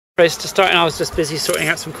Race to start, and I was just busy sorting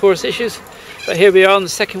out some course issues. But here we are on the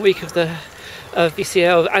second week of the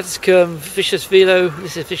VCL ViCiOUS VELO.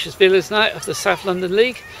 This is ViCiOUS VELO's night of the South London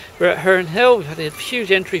League. We're at Herne Hill. We've had a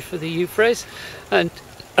huge entry for the youth race, and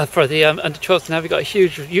for the under 12s now we've got a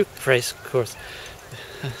huge youth race course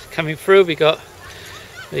coming through. We got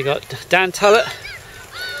Dan Tullett,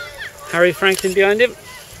 Harry Franklin behind him,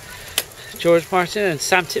 George Martin and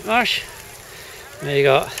Sam Titmarsh. There you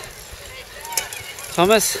got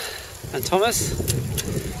Thomas and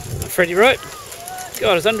Freddie Wright.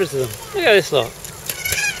 God, there's hundreds of them. Look at this lot.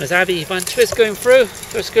 There's Abby Van Twist going through,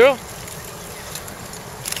 first girl.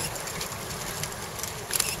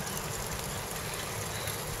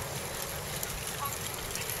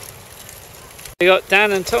 We got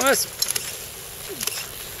Dan and Tom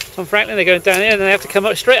Franklin. They're going down here, and then they have to come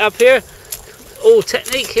up straight up here. All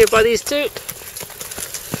technique here by these two.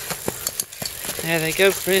 There they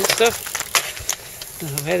go, brilliant stuff. Oh,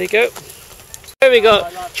 there they go. Here we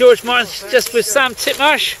got George Martin just with Sam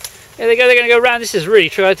Titmarsh. There they go, they're going to go round. This is really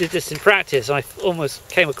true. I did this in practice. I almost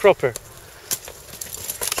came a cropper.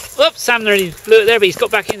 Oops, Sam nearly blew it there, but he's got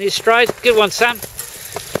back in his stride. Good one, Sam.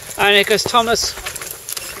 And here goes Thomas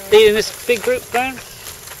leading this big group down.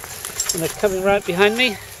 And they're coming right behind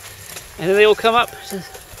me. And then they all come up.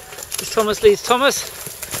 Thomas leads Thomas.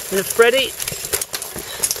 And then Freddie.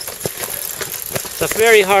 It's a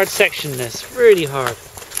very hard section, this. Really hard.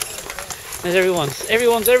 There's everyone's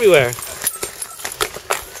everywhere.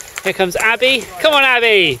 Here comes Abby. Come on,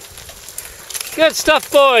 Abby. Good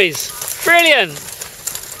stuff, boys. Brilliant.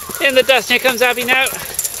 In the dust. Here comes Abby now.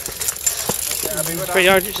 Pretty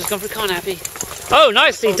hard. Just gone for con, Abby. Oh,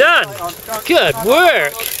 nicely done. Good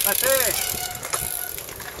work.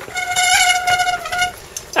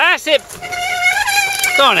 That's it.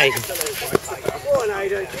 Go on, Aiden.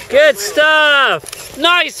 Good stuff.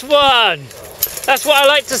 Nice one. That's what I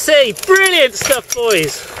like to see. Brilliant stuff,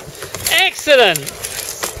 boys. Excellent.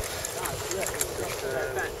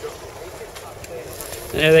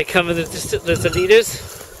 There they come, there's the leaders.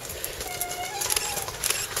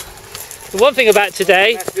 The one thing about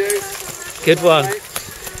today, good one.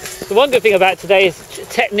 The one good thing about today is a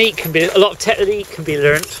lot of technique can be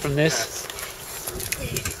learnt from this.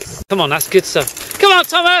 Come on, that's good stuff. Come on,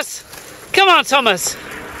 Thomas. Come on, Thomas.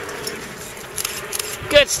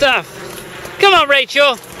 Good stuff. Come on,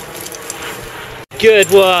 Rachel. Good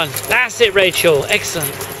one. That's it, Rachel.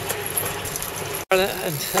 Excellent. And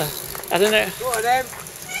I don't know. Go on, then.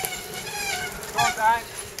 Go on, Dan.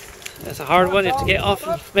 That's a hard one. You have to get off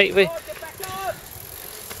and make way.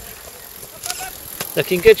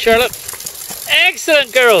 Looking good, Charlotte.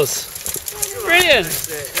 Excellent, girls. Brilliant.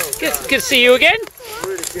 Good to see you again.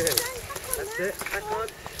 Really good. That's it.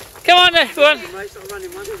 Come on, everyone.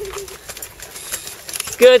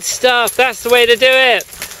 Good stuff. That's the way to do it.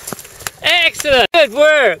 Excellent. Good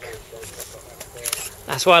work.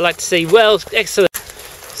 That's what I like to see. Well, excellent.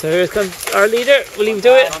 So here comes our leader. Will he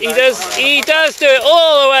do it? He does. He does do it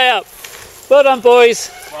all the way up. Well done,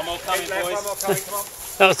 boys. One more coming, boys. One more coming, come on.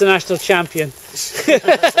 That was the national champion.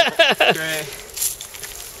 Great.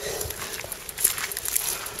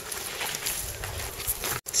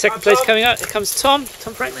 Second place coming up. Here comes Tom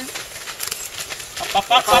Franklin.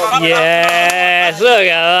 Yes, look at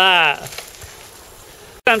that.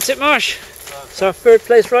 Sam Titmarsh. So our third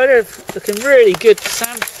place rider, looking really good for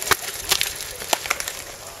Sam.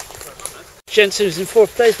 Jensen who's in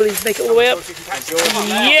fourth place, will he make it all the way up?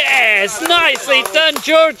 Yes, nicely done,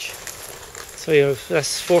 George. So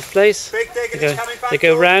that's fourth place. They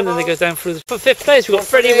go round and they go down through the fifth place. We've got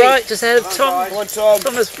Freddie Wright just ahead of Tom.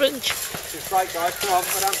 Thomas Finch.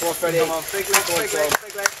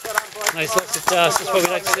 Nice, lots of dust. That's what we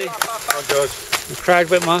like to see. The crowd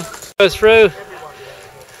went on. Goes through.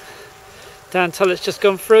 Dan Tullett's just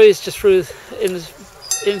gone through. He's just through in the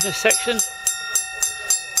intersection.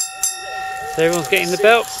 So everyone's getting the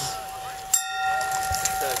belt.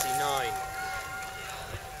 39.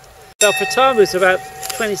 Belt for Tom, who's about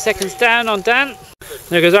 20 seconds down on Dan.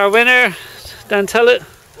 There goes our winner, Dan Tullett.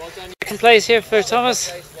 Second place here for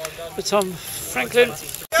Thomas, for Tom Franklin.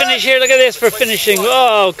 Finish here, look at this for finishing.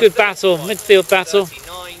 Oh, good battle, midfield battle.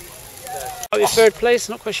 Might be third place,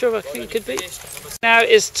 not quite sure, but I think it could be. Now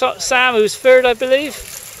is Sam, who's third, I believe.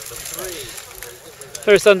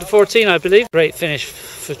 First under 14, I believe. Great finish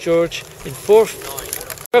for George in fourth.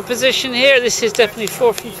 Our position here, this is definitely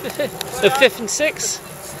fourth and fifth and sixth.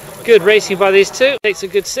 Good racing by these two. Takes a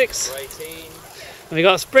good six. And we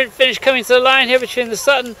got a sprint finish coming to the line here between the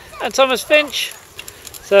Sutton and Thomas Finch.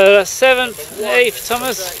 So that's 7th and 8th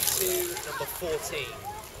Thomas.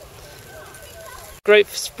 Great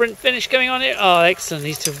sprint finish going on here. Oh, excellent.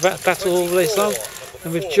 These two battle all the way along.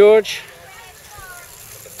 And with George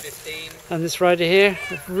 15. and this rider here,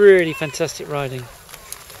 really fantastic riding.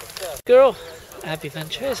 Girl, Abby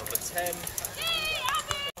Ventures. 10.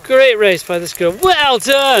 Great race by this girl. Well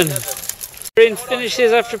done! Green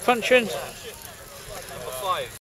finishes after puncturing.